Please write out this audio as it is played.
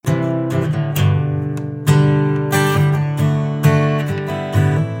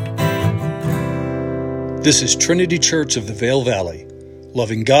This is Trinity Church of the Vale Valley,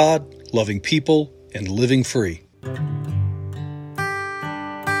 loving God, loving people, and living free.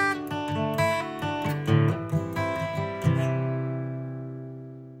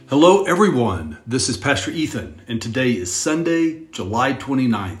 Hello, everyone. This is Pastor Ethan, and today is Sunday, July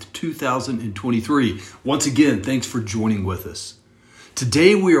 29th, 2023. Once again, thanks for joining with us.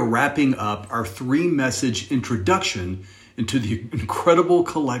 Today, we are wrapping up our three-message introduction into the incredible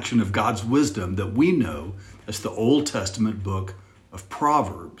collection of God's wisdom that we know as the Old Testament book of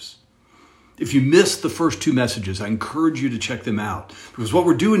Proverbs. If you missed the first two messages, I encourage you to check them out, because what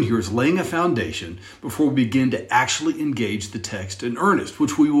we're doing here is laying a foundation before we begin to actually engage the text in earnest,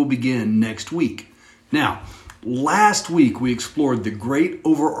 which we will begin next week. Now, last week we explored the great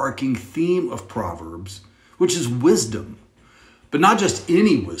overarching theme of Proverbs, which is wisdom, but not just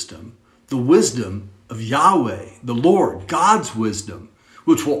any wisdom, the wisdom of Yahweh, the Lord, God's wisdom,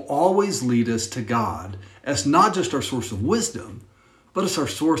 which will always lead us to God as not just our source of wisdom, but as our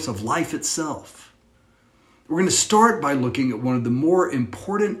source of life itself. We're going to start by looking at one of the more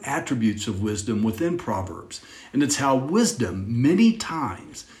important attributes of wisdom within Proverbs, and it's how wisdom many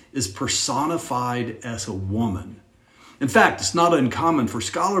times is personified as a woman. In fact, it's not uncommon for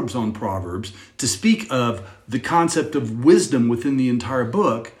scholars on Proverbs to speak of the concept of wisdom within the entire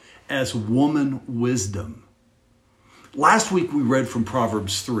book as woman wisdom. Last week we read from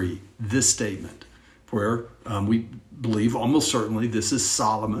Proverbs 3 this statement, where we believe almost certainly this is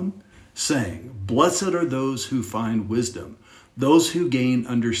Solomon saying, "Blessed are those who find wisdom, those who gain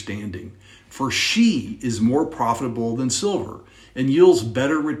understanding, for she is more profitable than silver and yields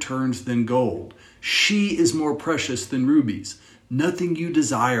better returns than gold. She is more precious than rubies. Nothing you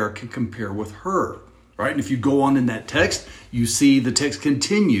desire can compare with her." Right? And if you go on in that text, you see the text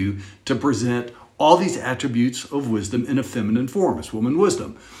continue to present all these attributes of wisdom in a feminine form, as woman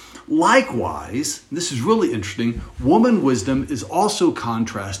wisdom. Likewise, this is really interesting, woman wisdom is also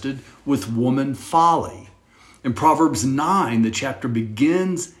contrasted with woman folly. In Proverbs 9, the chapter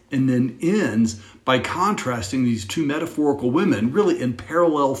begins and then ends by contrasting these two metaphorical women really in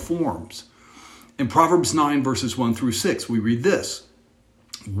parallel forms. In Proverbs 9, verses 1 through 6, we read this: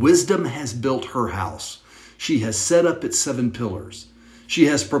 "Wisdom has built her house. She has set up its 7 pillars. She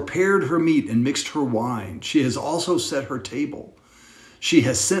has prepared her meat and mixed her wine. She has also set her table. She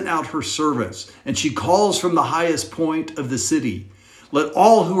has sent out her servants, and she calls from the highest point of the city. Let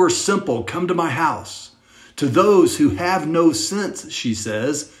all who are simple come to my house. To those who have no sense, she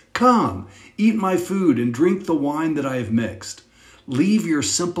says, come, eat my food and drink the wine that I have mixed. Leave your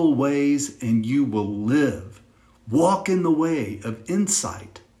simple ways and you will live. Walk in the way of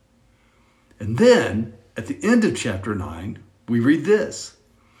insight." And then, at the end of chapter 9, we read this: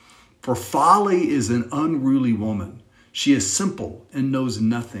 "For folly is an unruly woman. She is simple and knows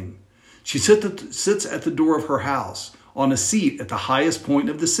nothing. She sits at the door of her house, on a seat at the highest point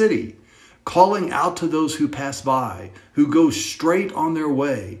of the city, calling out to those who pass by, who go straight on their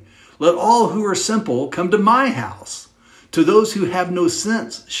way. Let all who are simple come to my house. To those who have no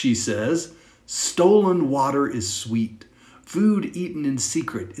sense, she says, stolen water is sweet. Food eaten in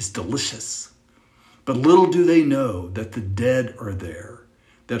secret is delicious. But little do they know that the dead are there,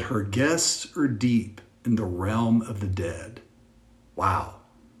 that her guests are deep in the realm of the dead." Wow.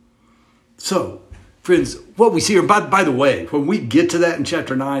 So, friends, what we see here, by the way, when we get to that in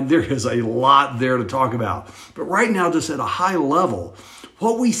chapter 9, there is a lot there to talk about. But right now, just at a high level,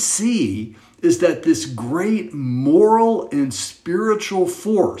 what we see is that this great moral and spiritual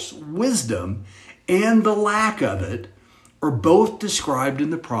force, wisdom, and the lack of it are both described in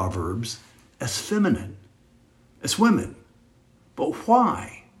the Proverbs as feminine, as women. But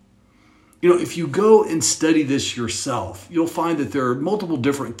why? If you go and study this yourself, you'll find that there are multiple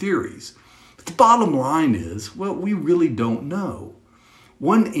different theories. But the bottom line is, well, we really don't know.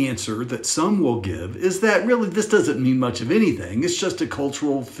 One answer that some will give is that really this doesn't mean much of anything. It's just a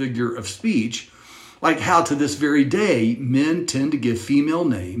cultural figure of speech, like how to this very day, men tend to give female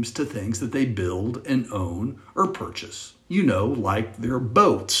names to things that they build and own or purchase. Like their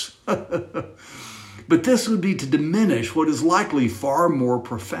boats. But this would be to diminish what is likely far more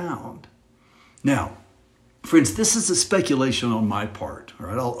profound. Now, friends, this is a speculation on my part. All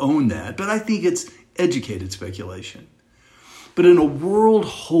right, I'll own that, but I think it's educated speculation. But in a world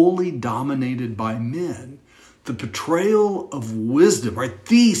wholly dominated by men, the portrayal of wisdom, right,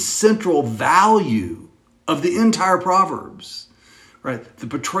 the central value of the entire Proverbs, right, the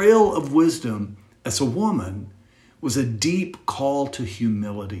portrayal of wisdom as a woman was a deep call to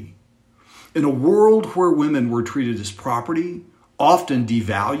humility. In a world where women were treated as property, often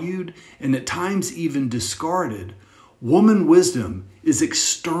devalued, and at times even discarded, woman wisdom is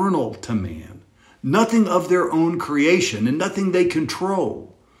external to man, nothing of their own creation and nothing they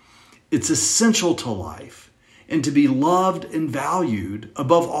control. It's essential to life and to be loved and valued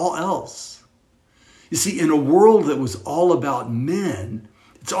above all else. You see, in a world that was all about men,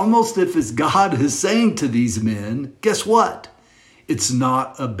 it's almost as if God is saying to these men, guess what? It's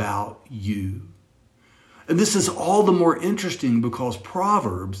not about you. And this is all the more interesting because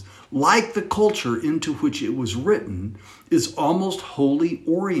Proverbs, like the culture into which it was written, is almost wholly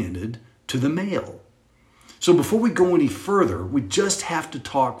oriented to the male. So before we go any further, we just have to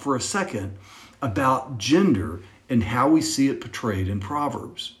talk for a second about gender and how we see it portrayed in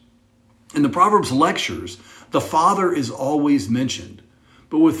Proverbs. In the Proverbs lectures, the father is always mentioned,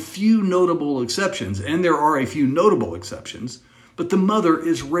 but with few notable exceptions, and there are a few notable exceptions, but the mother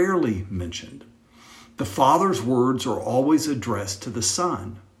is rarely mentioned. The father's words are always addressed to the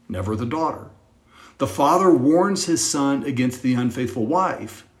son, never the daughter. The father warns his son against the unfaithful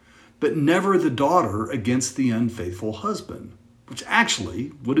wife, but never the daughter against the unfaithful husband, which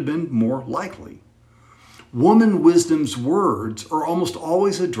actually would have been more likely. Woman wisdom's words are almost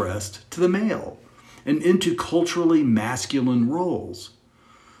always addressed to the male and into culturally masculine roles.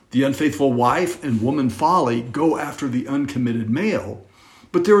 The unfaithful wife and woman folly go after the uncommitted male,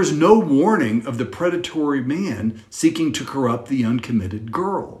 but there is no warning of the predatory man seeking to corrupt the uncommitted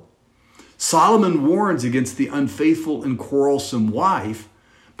girl. Solomon warns against the unfaithful and quarrelsome wife,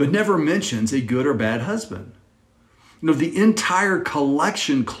 but never mentions a good or bad husband. The entire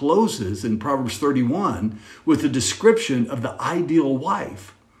collection closes in Proverbs 31 with a description of the ideal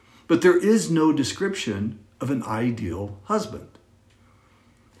wife, but there is no description of an ideal husband.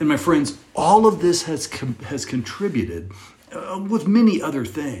 And my friends, all of this has contributed, with many other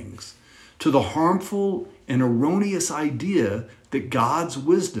things, to the harmful and erroneous idea that God's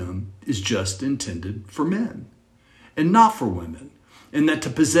wisdom is just intended for men and not for women, and that to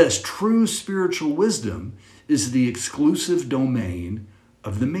possess true spiritual wisdom is the exclusive domain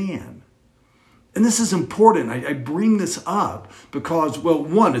of the man. And this is important. I bring this up because, well,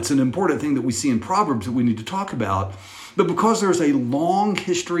 one, it's an important thing that we see in Proverbs that we need to talk about, but because there's a long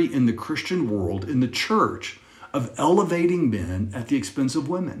history in the Christian world, in the church, of elevating men at the expense of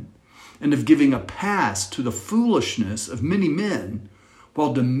women and of giving a pass to the foolishness of many men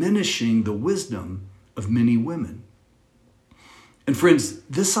while diminishing the wisdom of many women. And friends,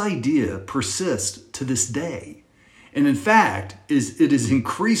 this idea persists to this day. And in fact, it is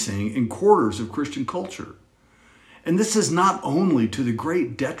increasing in quarters of Christian culture. And this is not only to the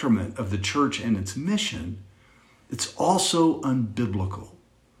great detriment of the church and its mission, it's also unbiblical.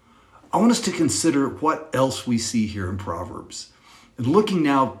 I want us to consider what else we see here in Proverbs. And looking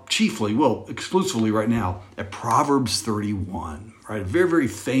now chiefly, well, exclusively right now, at Proverbs 31, right? Very, very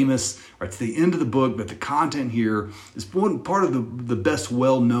famous, right? It's the end of the book, but the content here is one part of the best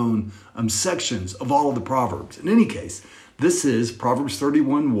well-known sections of all of the Proverbs. In any case, this is Proverbs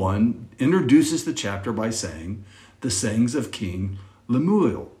 31:1, introduces the chapter by saying, the sayings of King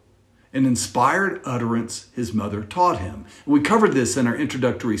Lemuel. An inspired utterance his mother taught him. And we covered this in our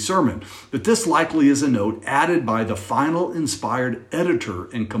introductory sermon, but this likely is a note added by the final inspired editor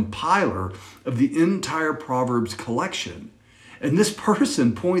and compiler of the entire Proverbs collection. And this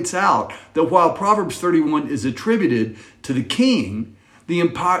person points out that while Proverbs 31 is attributed to the king, the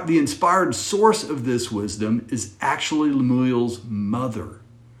inspired source of this wisdom is actually Lemuel's mother.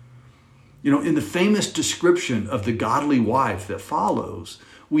 In the famous description of the godly wife that follows,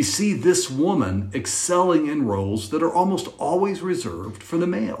 we see this woman excelling in roles that are almost always reserved for the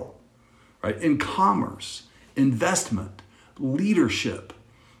male, right? In commerce, investment, leadership.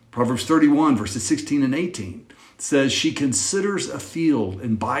 Proverbs 31, verses 16 and 18 says she considers a field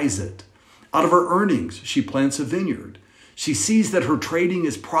and buys it. Out of her earnings, she plants a vineyard. She sees that her trading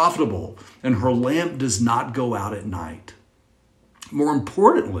is profitable and her lamp does not go out at night. More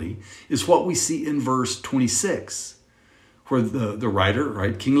importantly is what we see in verse 26. Where the writer,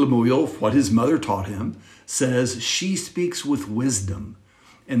 right, King Lemuel, what his mother taught him, says she speaks with wisdom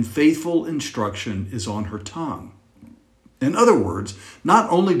and faithful instruction is on her tongue. In other words, not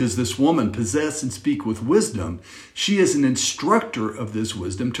only does this woman possess and speak with wisdom, she is an instructor of this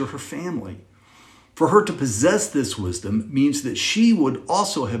wisdom to her family. For her to possess this wisdom means that she would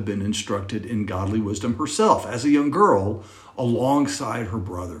also have been instructed in godly wisdom herself as a young girl alongside her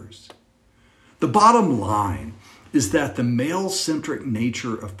brothers. The bottom line is that the male-centric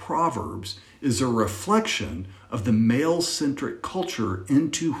nature of Proverbs is a reflection of the male-centric culture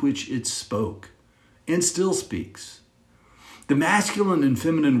into which it spoke and still speaks. The masculine and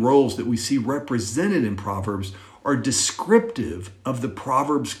feminine roles that we see represented in Proverbs are descriptive of the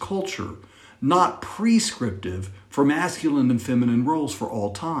Proverbs culture, not prescriptive for masculine and feminine roles for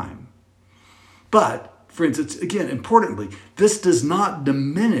all time. But, friends, it's again, importantly, this does not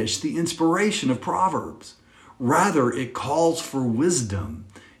diminish the inspiration of Proverbs. Rather, it calls for wisdom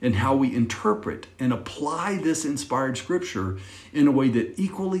in how we interpret and apply this inspired scripture in a way that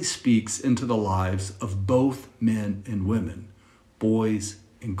equally speaks into the lives of both men and women, boys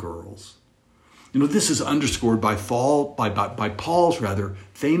and girls. This is underscored by Paul's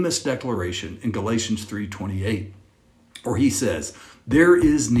famous declaration in Galatians 3:28, where he says, "There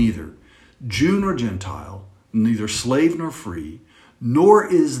is neither Jew nor Gentile, neither slave nor free, nor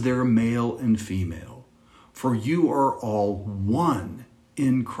is there male and female, for you are all one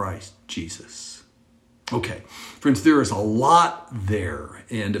in Christ Jesus." Okay, friends, there is a lot there.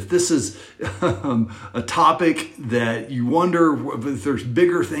 And if this is a topic that you wonder if there's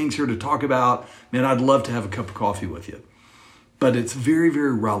bigger things here to talk about, man, I'd love to have a cup of coffee with you. But it's very,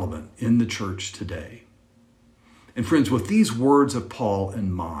 very relevant in the church today. And friends, with these words of Paul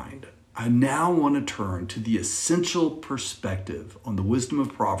in mind, I now want to turn to the essential perspective on the wisdom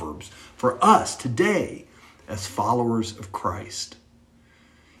of Proverbs for us today as followers of Christ.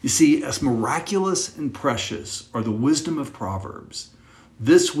 You see, as miraculous and precious are the wisdom of Proverbs,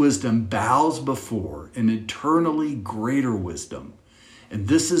 this wisdom bows before an eternally greater wisdom. And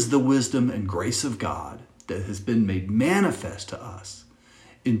this is the wisdom and grace of God that has been made manifest to us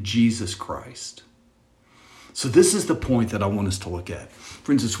in Jesus Christ. So this is the point that I want us to look at.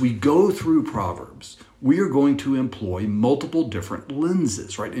 Friends, as we go through Proverbs, we are going to employ multiple different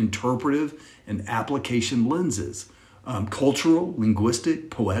lenses, right? Interpretive and application lenses. Cultural, linguistic,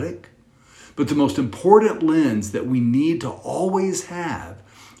 poetic. But the most important lens that we need to always have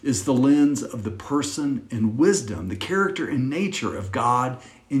is the lens of the person and wisdom, the character and nature of God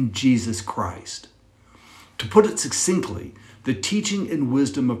in Jesus Christ. To put it succinctly, the teaching and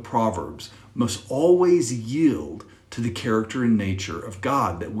wisdom of Proverbs must always yield to the character and nature of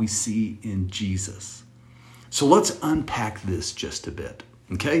God that we see in Jesus. So let's unpack this just a bit,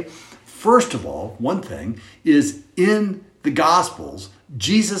 okay? First of all, one thing is in the Gospels,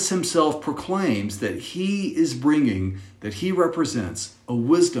 Jesus himself proclaims that he represents a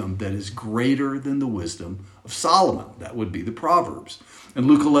wisdom that is greater than the wisdom of Solomon. That would be the Proverbs. In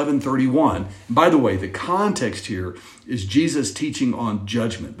Luke 11:31, and by the way, the context here is Jesus teaching on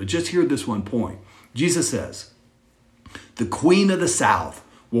judgment. But just hear this one point. Jesus says, "The queen of the south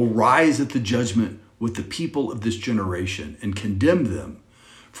will rise at the judgment with the people of this generation and condemn them.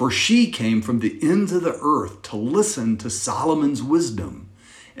 For she came from the ends of the earth to listen to Solomon's wisdom,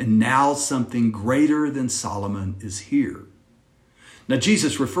 and now something greater than Solomon is here." Now,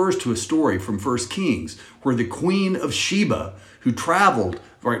 Jesus refers to a story from 1 Kings where the queen of Sheba, who traveled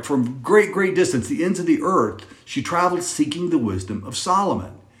from great distance, the ends of the earth, she traveled seeking the wisdom of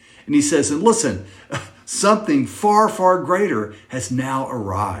Solomon. And he says, and listen, something far, far greater has now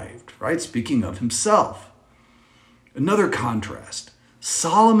arrived, right? Speaking of himself. Another contrast.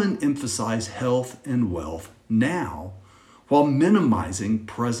 Solomon emphasized health and wealth now while minimizing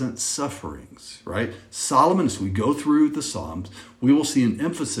present sufferings, right? Solomon, as we go through the Psalms, we will see an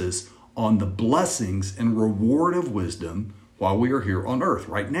emphasis on the blessings and reward of wisdom while we are here on earth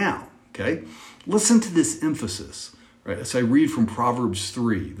right now, okay? Listen to this emphasis, right? As I read from Proverbs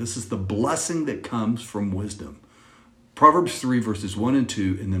 3, this is the blessing that comes from wisdom. Proverbs 3, verses 1 and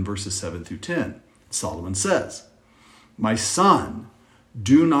 2, and then verses 7 through 10. Solomon says, "My son,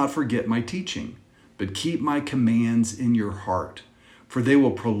 do not forget my teaching, but keep my commands in your heart, for they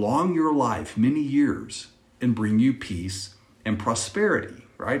will prolong your life many years and bring you peace and prosperity,"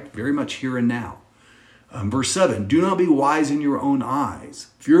 right? Very much here and now. Verse 7, "Do not be wise in your own eyes.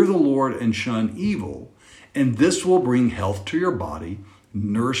 Fear the Lord and shun evil, and this will bring health to your body,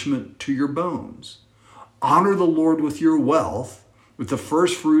 nourishment to your bones. Honor the Lord with your wealth, with the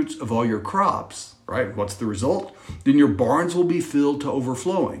first fruits of all your crops." Right? What's the result? "Then your barns will be filled to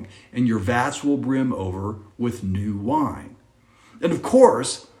overflowing, and your vats will brim over with new wine." And of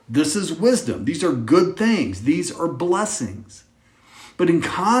course, this is wisdom. These are good things. These are blessings. But in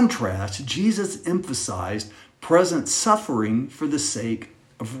contrast, Jesus emphasized present suffering for the sake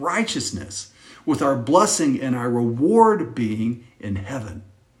of righteousness, with our blessing and our reward being in heaven.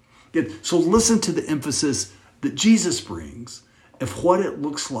 So listen to the emphasis that Jesus brings of what it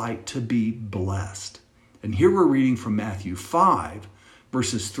looks like to be blessed. And here we're reading from Matthew 5,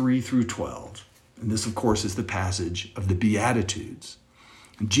 verses 3 through 12. And this, of course, is the passage of the Beatitudes.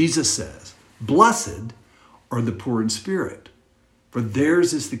 And Jesus says, "Blessed are the poor in spirit, for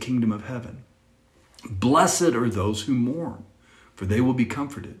theirs is the kingdom of heaven. Blessed are those who mourn, for they will be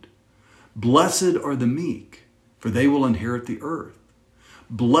comforted. Blessed are the meek, for they will inherit the earth.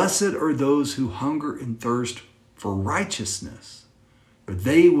 Blessed are those who hunger and thirst for righteousness, for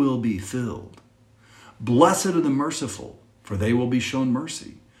they will be filled. Blessed are the merciful, for they will be shown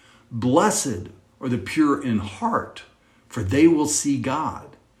mercy. Blessed are the pure in heart, for they will see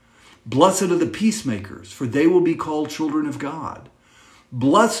God. Blessed are the peacemakers, for they will be called children of God.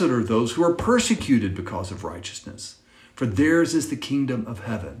 Blessed are those who are persecuted because of righteousness, for theirs is the kingdom of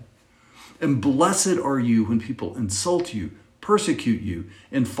heaven. And blessed are you when people insult you, persecute you,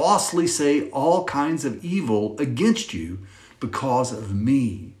 and falsely say all kinds of evil against you because of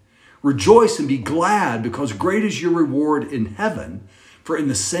me. Rejoice and be glad, because great is your reward in heaven, for in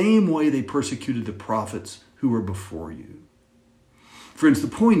the same way they persecuted the prophets who were before you. Friends, the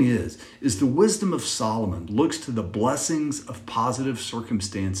point is the wisdom of Solomon looks to the blessings of positive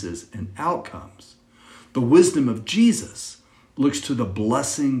circumstances and outcomes. The wisdom of Jesus looks to the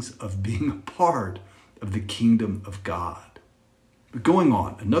blessings of being a part of the kingdom of God. But going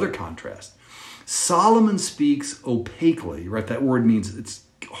on, another contrast. Solomon speaks opaquely, right? That word means it's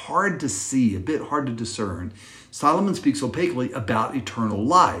hard to see, a bit hard to discern. Solomon speaks opaquely about eternal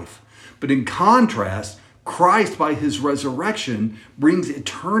life. But in contrast, Christ, by his resurrection, brings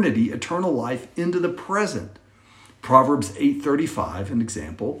eternal life into the present. Proverbs 8:35, an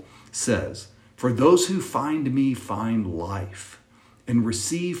example, says, "For those who find me find life and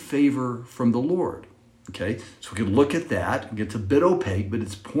receive favor from the Lord." Okay, so we can look at that. It gets a bit opaque, but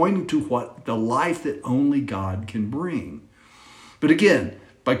it's pointing to what the life that only God can bring. But again,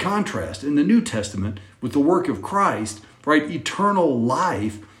 by contrast, in the New Testament, with the work of Christ, right, eternal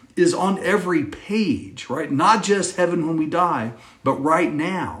life is on every page, right? Not just heaven when we die, but right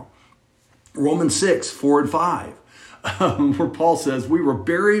now. Romans 6:4-5, where Paul says, "We were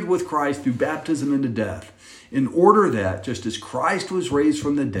buried with Christ through baptism into death, in order that, just as Christ was raised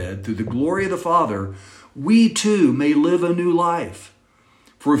from the dead through the glory of the Father, we too may live a new life.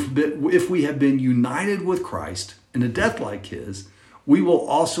 For if we have been united with Christ in a death like his, we will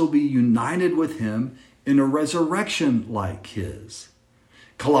also be united with him in a resurrection like his."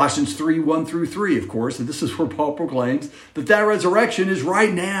 Colossians 3:1-3, of course, and this is where Paul proclaims that resurrection is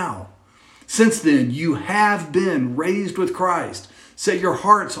right now. "Since then, you have been raised with Christ. Set your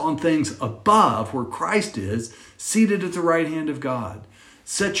hearts on things above, where Christ is, seated at the right hand of God.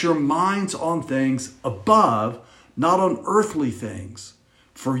 Set your minds on things above, not on earthly things.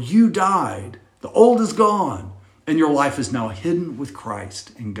 For you died, the old is gone, and your life is now hidden with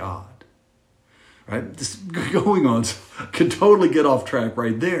Christ in God." Right? This going on could totally get off track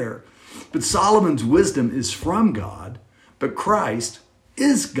right there. But Solomon's wisdom is from God, but Christ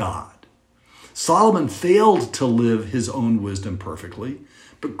is God. Solomon failed to live his own wisdom perfectly,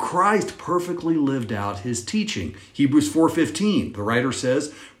 but Christ perfectly lived out his teaching. Hebrews 4:15, the writer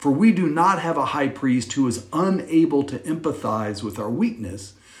says, "For we do not have a high priest who is unable to empathize with our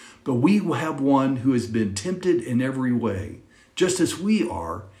weakness, but we have one who has been tempted in every way, just as we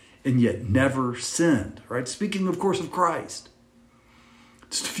are, and yet never sinned." Right? Speaking, of course, of Christ.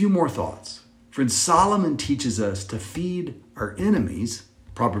 Just a few more thoughts. Friends, Solomon teaches us to feed our enemies.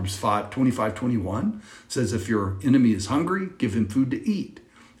 Proverbs 25:21 says, "If your enemy is hungry, give him food to eat.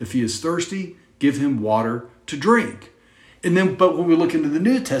 If he is thirsty, give him water to drink." And then, but when we look into the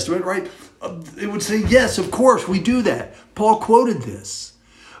New Testament, right, it would say, yes, of course, we do that. Paul quoted this.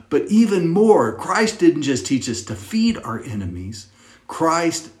 But even more, Christ didn't just teach us to feed our enemies.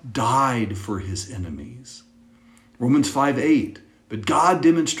 Christ died for his enemies. Romans 5:8, "But God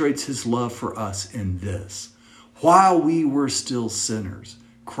demonstrates his love for us in this: while we were still sinners,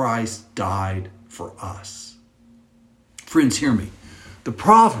 Christ died for us." Friends, hear me. The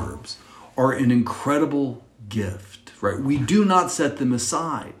Proverbs are an incredible gift, right? We do not set them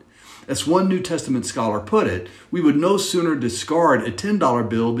aside. As one New Testament scholar put it, we would no sooner discard a $10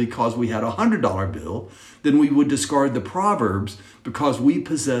 bill because we had a $100 bill than we would discard the Proverbs because we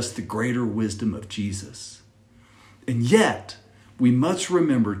possess the greater wisdom of Jesus. And yet, we must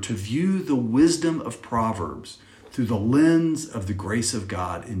remember to view the wisdom of Proverbs through the lens of the grace of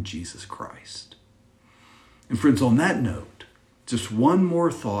God in Jesus Christ. And friends, on that note, just one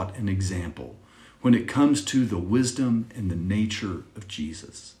more thought and example when it comes to the wisdom and the nature of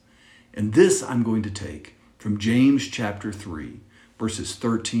Jesus. And this I'm going to take from James chapter 3, verses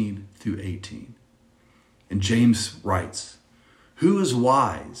 13-18. And James writes, "Who is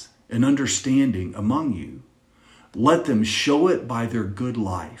wise and understanding among you? Let them show it by their good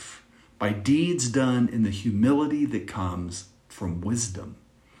life, by deeds done in the humility that comes from wisdom.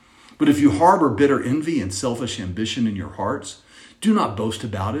 But if you harbor bitter envy and selfish ambition in your hearts, do not boast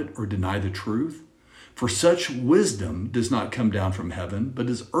about it or deny the truth. For such wisdom does not come down from heaven, but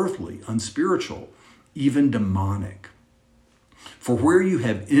is earthly, unspiritual, even demonic. For where you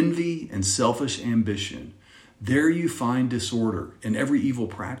have envy and selfish ambition, there you find disorder and every evil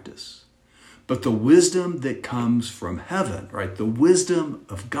practice. But the wisdom that comes from heaven, right? The wisdom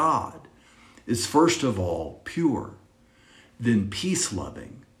of God is first of all pure, then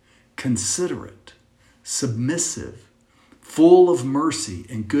peace-loving, considerate, submissive, full of mercy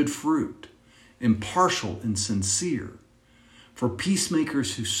and good fruit, impartial and sincere. For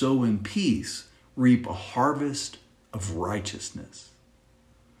peacemakers who sow in peace reap a harvest of righteousness.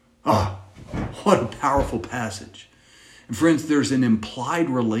 What a powerful passage. And friends, there's an implied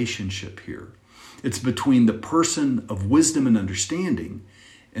relationship here. It's between the person of wisdom and understanding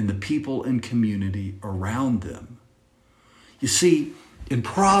and the people and community around them. You see, in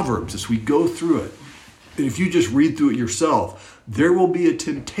Proverbs, as we go through it, and if you just read through it yourself, there will be a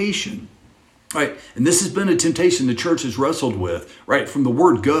temptation, right? And this has been a temptation the church has wrestled with, right, from the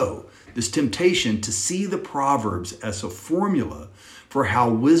word go. This temptation to see the Proverbs as a formula for how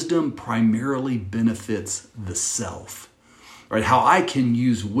wisdom primarily benefits the self, right? How I can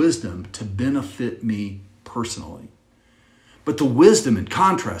use wisdom to benefit me personally. But the wisdom, in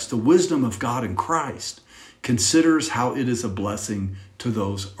contrast, the wisdom of God in Christ considers how it is a blessing to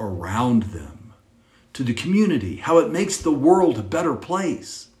those around them, to the community, how it makes the world a better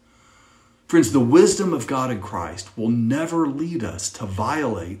place. Friends, the wisdom of God in Christ will never lead us to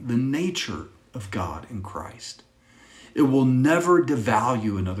violate the nature of God in Christ. It will never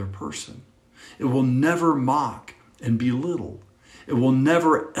devalue another person. It will never mock and belittle. It will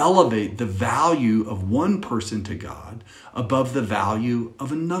never elevate the value of one person to God above the value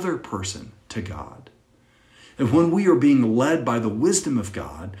of another person to God. And when we are being led by the wisdom of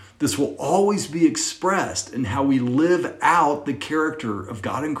God, this will always be expressed in how we live out the character of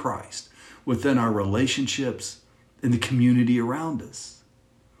God in Christ within our relationships and the community around us.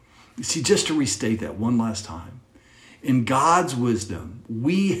 You see, just to restate that one last time, in God's wisdom,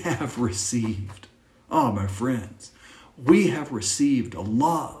 we have received, my friends, we have received a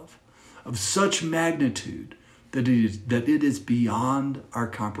love of such magnitude that it is beyond our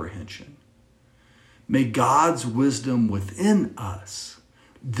comprehension. May God's wisdom within us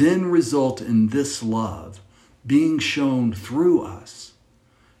then result in this love being shown through us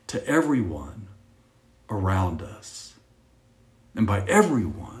to everyone around us. And by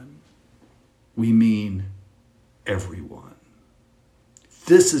everyone, we mean everyone.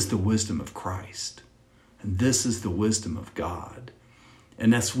 This is the wisdom of Christ, and this is the wisdom of God.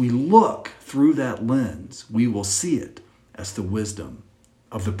 And as we look through that lens, we will see it as the wisdom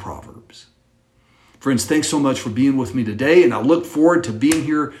of the Proverbs. Friends, thanks so much for being with me today, and I look forward to being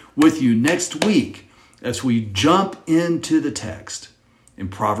here with you next week as we jump into the text in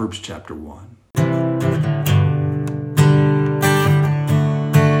Proverbs chapter 1.